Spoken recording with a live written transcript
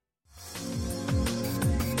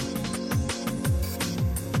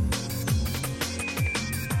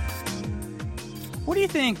what do you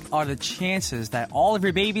think are the chances that all of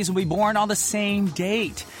your babies will be born on the same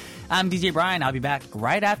date? I'm DJ Brian. I'll be back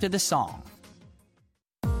right after this song.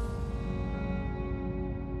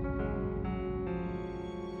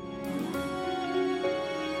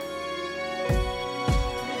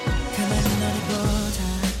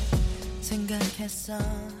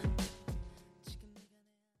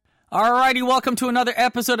 Alrighty, welcome to another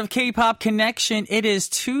episode of K-Pop Connection. It is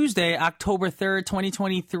Tuesday, October 3rd,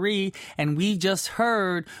 2023, and we just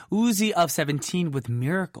heard Uzi of 17 with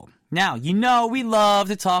Miracle. Now, you know we love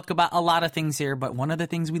to talk about a lot of things here, but one of the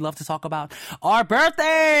things we love to talk about are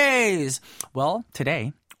birthdays! Well,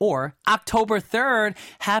 today, or October 3rd,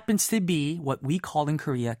 happens to be what we call in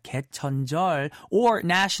Korea 개천절, or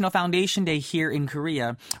National Foundation Day here in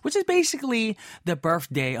Korea, which is basically the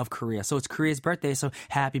birthday of Korea. So it's Korea's birthday, so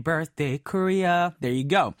happy birthday, Korea. There you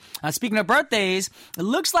go. Speaking of birthdays, it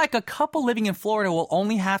looks like a couple living in Florida will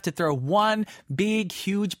only have to throw one big,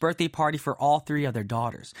 huge birthday party for all three of their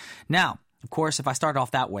daughters. Now, of course, if I started off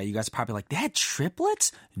that way, you guys are probably like, they had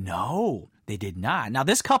triplets? No, they did not. Now,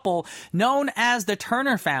 this couple, known as the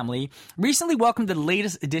Turner family, recently welcomed the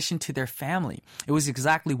latest addition to their family. It was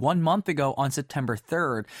exactly 1 month ago on September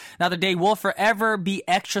 3rd. Now, the day will forever be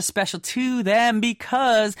extra special to them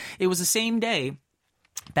because it was the same day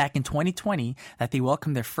back in 2020 that they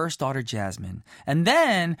welcomed their first daughter, Jasmine. And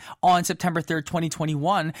then on September 3rd,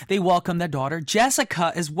 2021, they welcomed their daughter,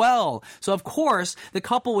 Jessica, as well. So, of course, the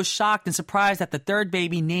couple was shocked and surprised that the third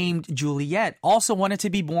baby, named Juliet, also wanted to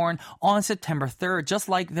be born on September 3rd, just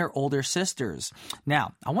like their older sisters.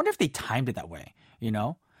 Now, I wonder if they timed it that way, you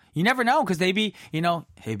know? You never know, because they be, you know,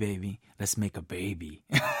 hey, baby, let's make a baby.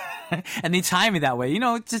 And they time it that way. You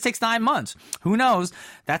know, it just takes 9 months. Who knows?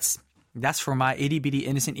 That's for my itty-bitty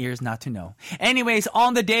innocent ears not to know. Anyways,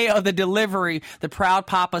 on the day of the delivery, the proud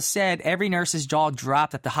papa said every nurse's jaw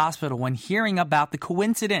dropped at the hospital when hearing about the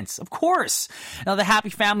coincidence. Of course. Now, the happy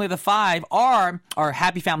family of five are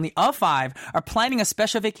planning a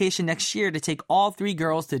special vacation next year to take all three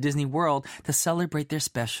girls to Disney World to celebrate their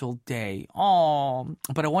special day. Aww.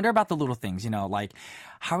 But I wonder about the little things, you know, like,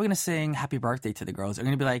 how are we going to sing happy birthday to the girls? Are we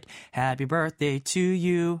going to be like, happy birthday to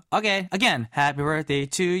you? Okay, again, happy birthday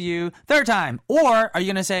to you. Third time. Or are you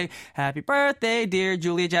going to say, happy birthday, dear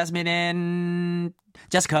Julia, Jasmine, and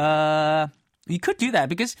Jessica? You could do that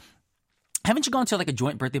because haven't you gone to like a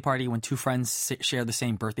joint birthday party when two friends share the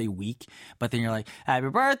same birthday week? But then you're like, happy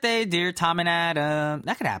birthday, dear Tom and Adam.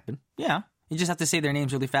 That could happen. Yeah. You just have to say their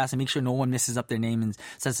names really fast and make sure no one messes up their name and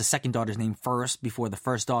says the second daughter's name first before the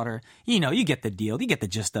first daughter. You know, you get the deal. You get the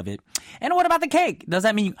gist of it. And what about the cake? Does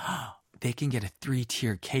that mean they can get a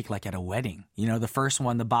 3-tier cake like at a wedding? You know, the first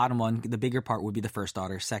one, the bottom one, the bigger part would be the first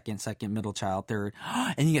daughter, second, middle child, third.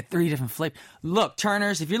 And you get 3 different flavors. Look,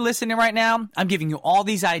 Turners, if you're listening right now, I'm giving you all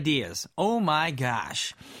these ideas. Oh my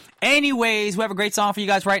gosh. Anyways, we have a great song for you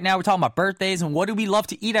guys right now. We're talking about birthdays and what do we love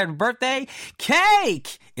to eat at a birthday?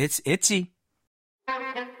 Cake! It's Itzy.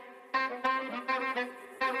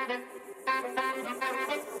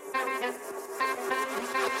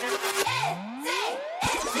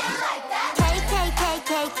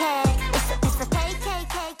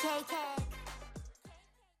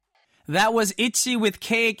 That was Itchy with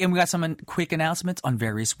Cake, and we got some quick announcements on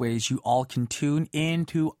various ways you all can tune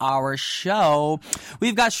into our show.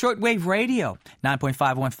 We've got shortwave radio,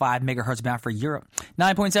 9.515 megahertz bound for Europe,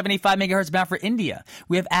 9.785 megahertz bound for India.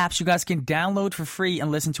 We have apps you guys can download for free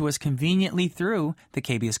and listen to us conveniently through the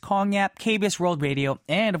KBS Kong app, KBS World Radio,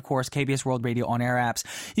 and of course, KBS World Radio on-air apps.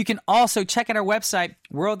 You can also check out our website,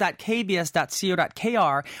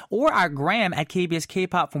 world.kbs.co.kr, or our gram at KBS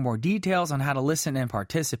K-Pop for more details on how to listen and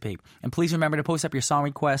participate. And please remember to post up your song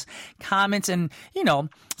requests, comments, and, you know,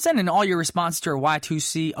 send in all your responses to our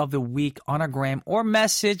Y2C of the week on our gram or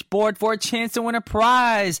message board for a chance to win a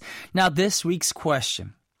prize. Now, this week's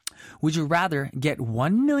question. Would you rather get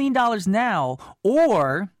 $1 million now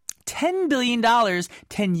or $10 billion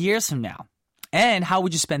 10 years from now? And how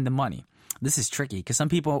would you spend the money? This is tricky because some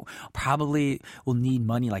people probably will need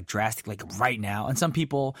money like drastic, like right now. And some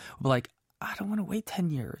people will be like, I don't want to wait 10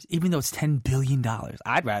 years, even though it's $10 billion.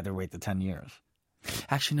 I'd rather wait the 10 years.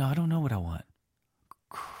 Actually, no, I don't know what I want.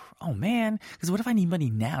 Oh, man, because what if I need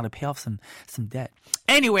money now to pay off some debt?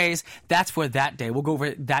 Anyways, that's for that day. We'll go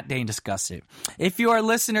over that day and discuss it. If you're a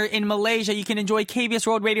listener in Malaysia, you can enjoy KBS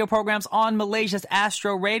World Radio programs on Malaysia's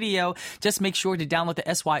Astro Radio. Just make sure to download the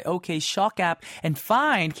SYOK Shock app and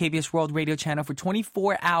find KBS World Radio channel for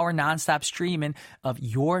 24-hour nonstop streaming of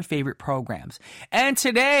your favorite programs. And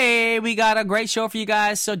today, we got a great show for you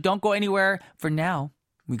guys, so don't go anywhere. For now,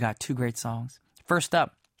 we got 2 great songs. First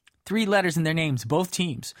up, 3 letters in their names, both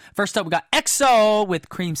teams. First up, we got EXO with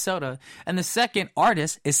Cream Soda. And the second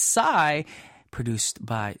artist is Psy, produced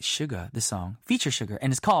by Suga, the song, feature Sugar,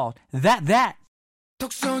 and it's called That That.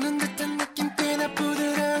 톡 쏘는 듯한 느낌 꽤나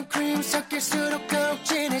부드러운 크림 섞일수록 더욱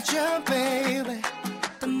진해져 baby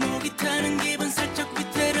또 목이 타는 기분 살짝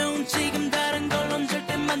위태로운 지금 다른 걸론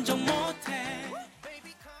절대 만족 못해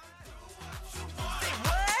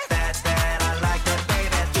That that I like that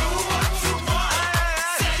baby Do what you want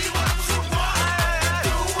Say what you want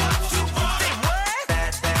Do what you want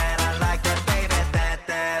That that I like that baby That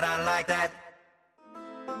that I like that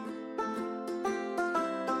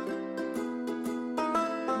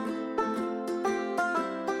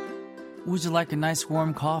Would you like a nice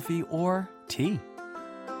warm coffee or tea?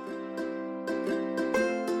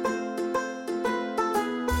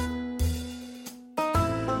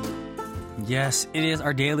 Yes, it is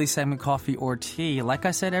our daily segment, Coffee or Tea. Like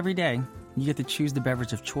I said, every day, you get to choose the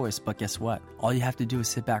beverage of choice, but guess what? All you have to do is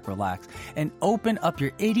sit back, relax, and open up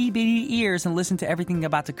your itty-bitty ears and listen to everything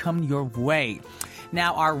about to come your way.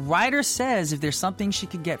 Now, our writer says if there's something she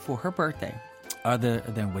could get for her birthday, other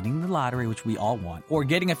than winning the lottery, which we all want, or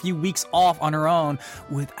getting a few weeks off on her own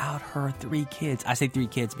without her 3 kids. I say 3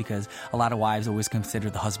 kids because a lot of wives always consider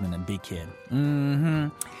the husband a big kid.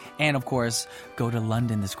 And of course, go to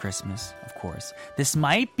London this Christmas, of course. This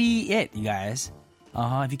might be it, you guys.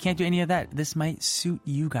 If you can't do any of that, this might suit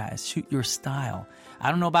you guys, suit your style. I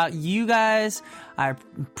don't know about you guys. I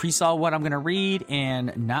pre-saw what I'm going to read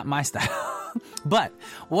and not my style. But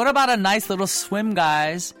what about a nice little swim,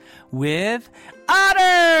 guys, with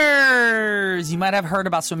otters? You might have heard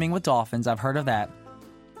about swimming with dolphins. I've heard of that.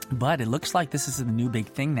 But it looks like this is the new big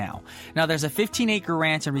thing now. Now, there's a 15-acre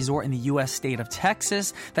ranch and resort in the U.S. state of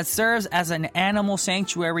Texas that serves as an animal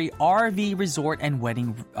sanctuary, RV resort, and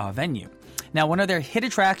wedding venue. Now, one of their hit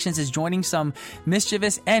attractions is joining some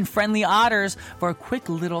mischievous and friendly otters for a quick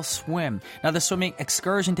little swim. Now, the swimming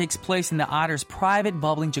excursion takes place in the otters' private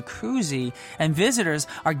bubbling jacuzzi, and visitors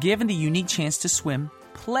are given the unique chance to swim,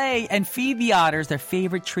 play, and feed the otters their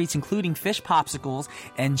favorite treats, including fish popsicles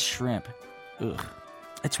and shrimp. Ugh.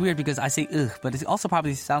 It's weird because I say ugh, but it also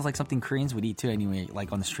probably sounds like something Koreans would eat too anyway,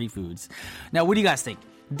 like on the street foods. Now, what do you guys think?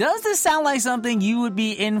 Does this sound like something you would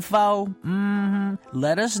be in for?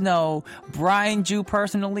 Let us know. Brian Ju,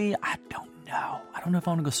 personally, I don't know. I don't know if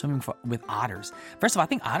I want to go swimming with otters. First of all, I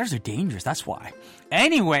think otters are dangerous. That's why.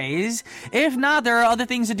 Anyways, if not, there are other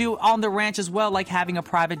things to do on the ranch as well, like having a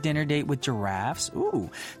private dinner date with giraffes,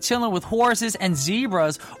 chilling with horses and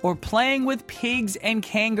zebras, or playing with pigs and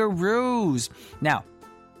kangaroos. Now,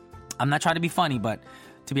 I'm not trying to be funny, but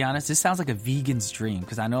to be honest, this sounds like a vegan's dream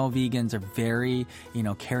because I know vegans are very,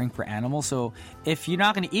 caring for animals. So if you're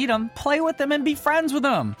not going to eat them, play with them and be friends with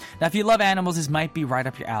them. Now, if you love animals, this might be right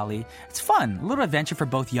up your alley. It's fun, a little adventure for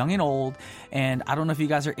both young and old. And I don't know if you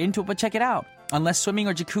guys are into it, but check it out. Unless swimming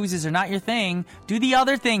or jacuzzis are not your thing, do the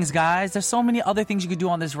other things, guys. There's so many other things you could do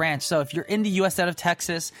on this ranch. So if you're in the U.S. state of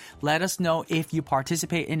Texas, let us know if you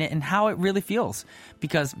participate in it and how it really feels.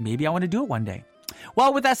 Because maybe I want to do it one day.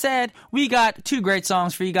 Well, with that said, we got 2 great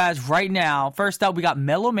songs for you guys right now. First up, we got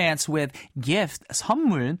Mellowmance with Gift,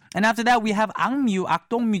 선물. And after that, we have Angmyu,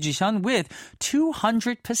 Akdong Musician with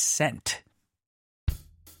 200%.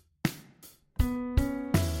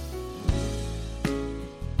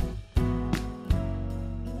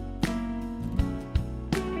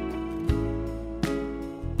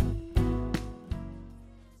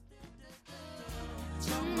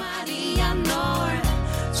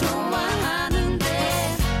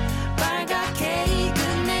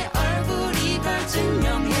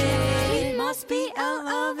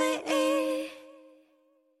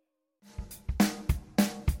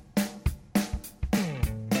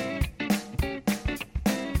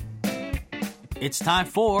 It's time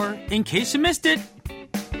for In Case You Missed It.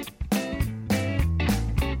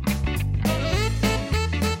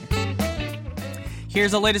 Here's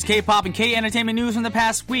the latest K-pop and K-entertainment news from the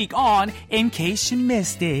past week on In Case You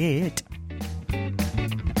Missed It.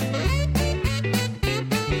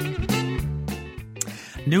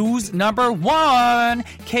 News number 1.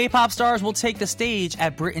 K-pop stars will take the stage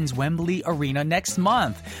at Britain's Wembley Arena next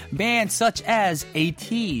month. Bands such as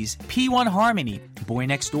ATEEZ, P1 Harmony, Boy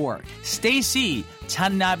Next Door, STAYC,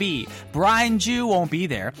 Channabi, Brian Ju won't be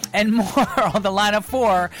there, and more on the lineup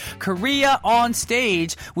for Korea on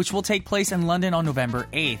Stage, which will take place in London on November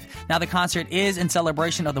 8th. Now, the concert is in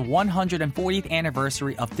celebration of the 140th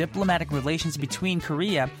anniversary of diplomatic relations between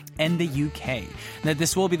Korea and the UK. Now,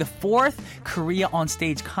 this will be the 4th Korea on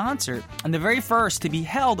Stage concert and the very first to be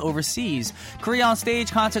held held overseas. Korea on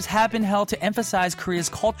Stage concerts have been held to emphasize Korea's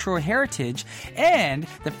cultural heritage, and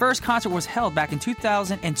the first concert was held back in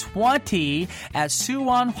 2020 at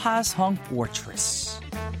Suwon Hwasong Fortress.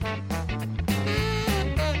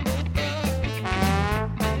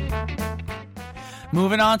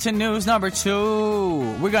 Moving on to news number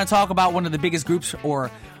 2. We're going to talk about one of the biggest groups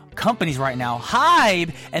or companies right now,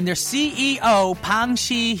 HYBE, and their CEO, Bang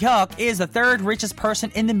Si-hyuk, is the third richest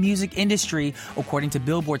person in the music industry, according to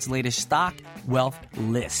Billboard's latest stock wealth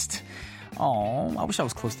list. Oh, I wish I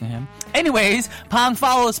was close to him. Anyways, Bang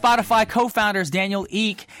follows Spotify co-founders Daniel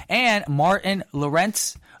Ek and Martin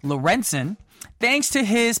Lorentzen, thanks to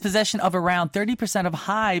his possession of around 30% of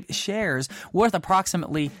HYBE shares worth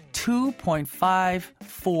approximately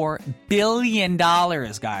 $2.54 billion,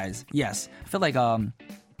 guys. Yes, I feel like,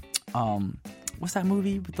 what's that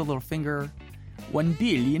movie with the little finger? $1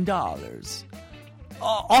 billion.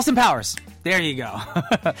 Austin Powers. There you go.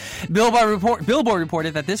 Billboard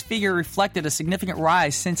reported that this figure reflected a significant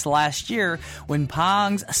rise since last year when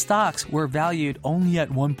Bang's stocks were valued only at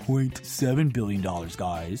 $1.7 billion,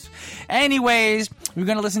 guys. Anyways, we're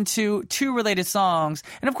going to listen to 2 related songs.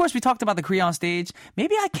 And of course, we talked about the Korea on Stage.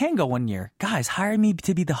 Maybe I can go one year. Guys, hire me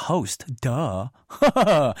to be the host. Duh.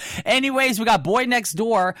 Anyways, we got Boy Next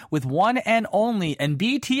Door with One and Only and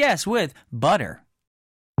BTS with Butter.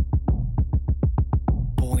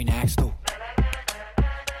 Boy next door.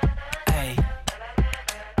 Hey,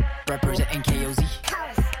 representing KOZ.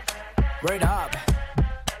 Word up.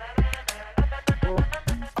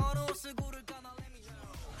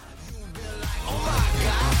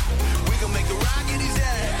 We gon' make it rock in his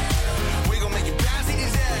head. We gon' make it bounce in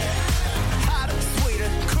his head. Hotter, sweeter,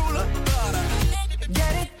 cooler, butter.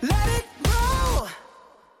 Get it, let it roll.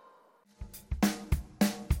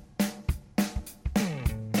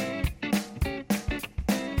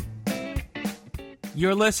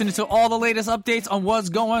 You're listening to all the latest updates on what's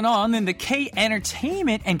going on in the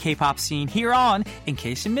K-entertainment and K-pop scene here on In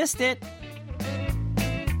Case You Missed It.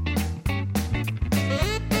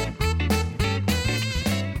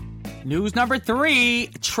 News number 3,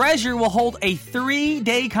 Treasure will hold a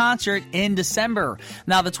 3-day concert in December.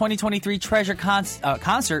 Now, the 2023 Treasure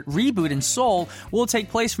concert reboot in Seoul will take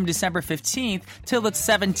place from December 15th till the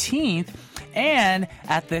 17th and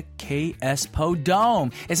at the KSPO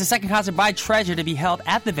Dome. It's the second concert by Treasure to be held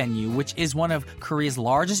at the venue, which is one of Korea's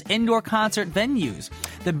largest indoor concert venues.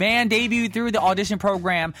 The band debuted through the audition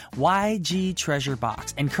program YG Treasure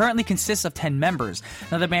Box and currently consists of 10 members.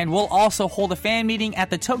 Now, the band will also hold a fan meeting at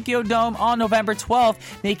the Tokyo Dome on November 12th,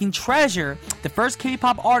 making Treasure the first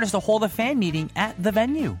K-pop artist to hold a fan meeting at the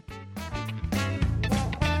venue.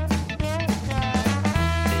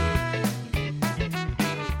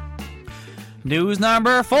 News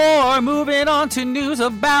number 4, moving on to news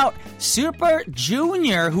about Super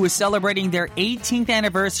Junior, who is celebrating their 18th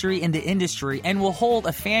anniversary in the industry and will hold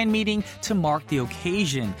a fan meeting to mark the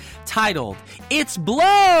occasion. Titled, It's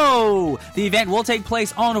Blow! The event will take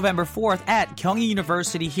place on November 4th at Kyunghee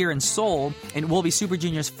University here in Seoul, and will be Super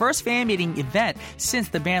Junior's first fan meeting event since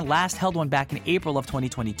the band last held one back in April of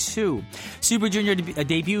 2022. Super Junior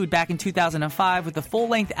debuted back in 2005 with a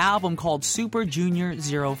full-length album called Super Junior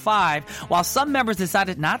 05. While some members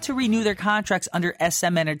decided not to renew their contracts under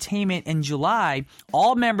SM Entertainment in July,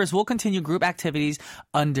 all members will continue group activities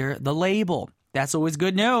under the label. That's always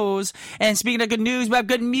good news. And speaking of good news, we have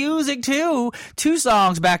good music too. 2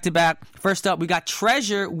 songs back to back. First up, we got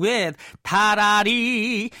Treasure with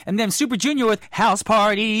Tarari, and then Super Junior with House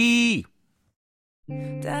Party.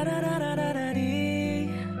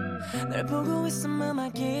 널 보고 있음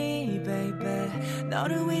음악이 baby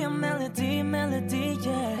너를 위한 멜로디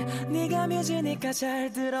yeah 네가 뮤지니까 잘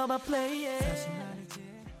들어봐 play it 다시 말이지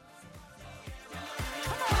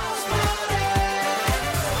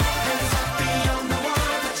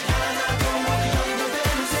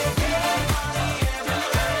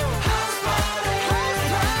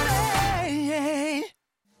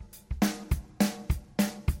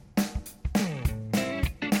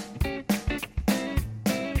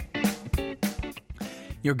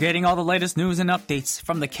You're getting all the latest news and updates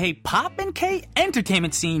from the K-pop and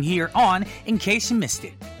K-entertainment scene here on In Case You Missed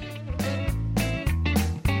It.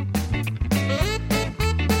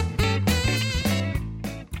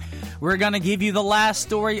 We're going to give you the last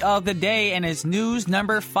story of the day, and it's news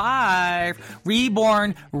number 5.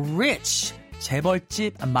 Reborn Rich.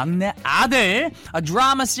 재벌집 막내 아들, a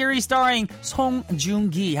drama series starring Song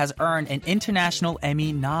Joong-ki, has earned an international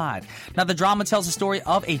Emmy nod. Now, the drama tells the story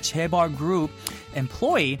of a chaebol group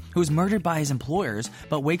employee who's murdered by his employers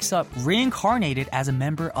but wakes up reincarnated as a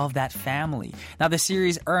member of that family. Now, the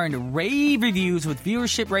series earned rave reviews with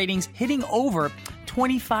viewership ratings hitting over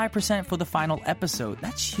 25% for the final episode.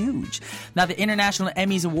 That's huge. Now, the International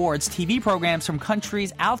Emmys awards TV programs from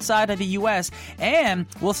countries outside of the U.S. and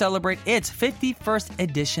will celebrate its 51st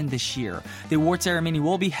edition this year. The award ceremony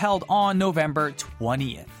will be held on November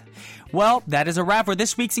 20th. Well, that is a wrap for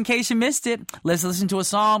this week's In Case You Missed It. Let's listen to a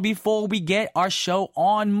song before we get our show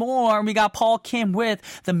on more. We got Paul Kim with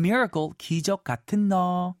The Miracle, 기적 같은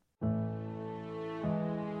너.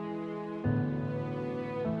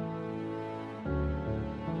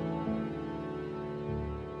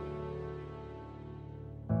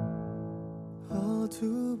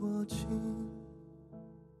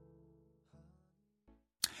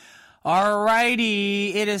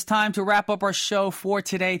 Alrighty, it is time to wrap up our show for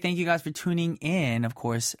today. Thank you guys for tuning in. Of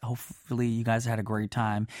course, hopefully you guys had a great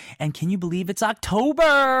time. And can you believe it's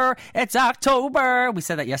October? It's October. We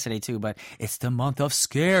said that yesterday too, but it's the month of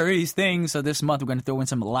scary things. So this month we're going to throw in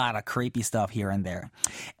a lot of creepy stuff here and there.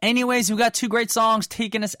 Anyways, we got two great songs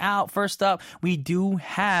taking us out. First up, we do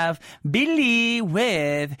have Billy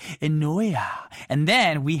with Inoya. And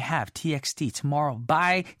then we have TXT tomorrow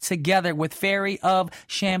by Together with Fairy of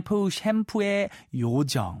Shampoo. 샴푸의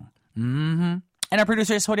요정. And our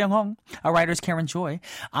producer is Ho-Ryung Hong. Our writer is Karen Joy.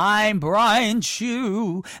 I'm Brian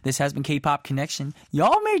Chu. This has been K-Pop Connection.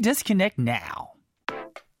 Y'all may disconnect now.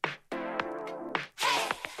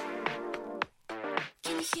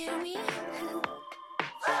 Can you hear me?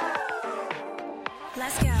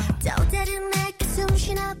 Let's go.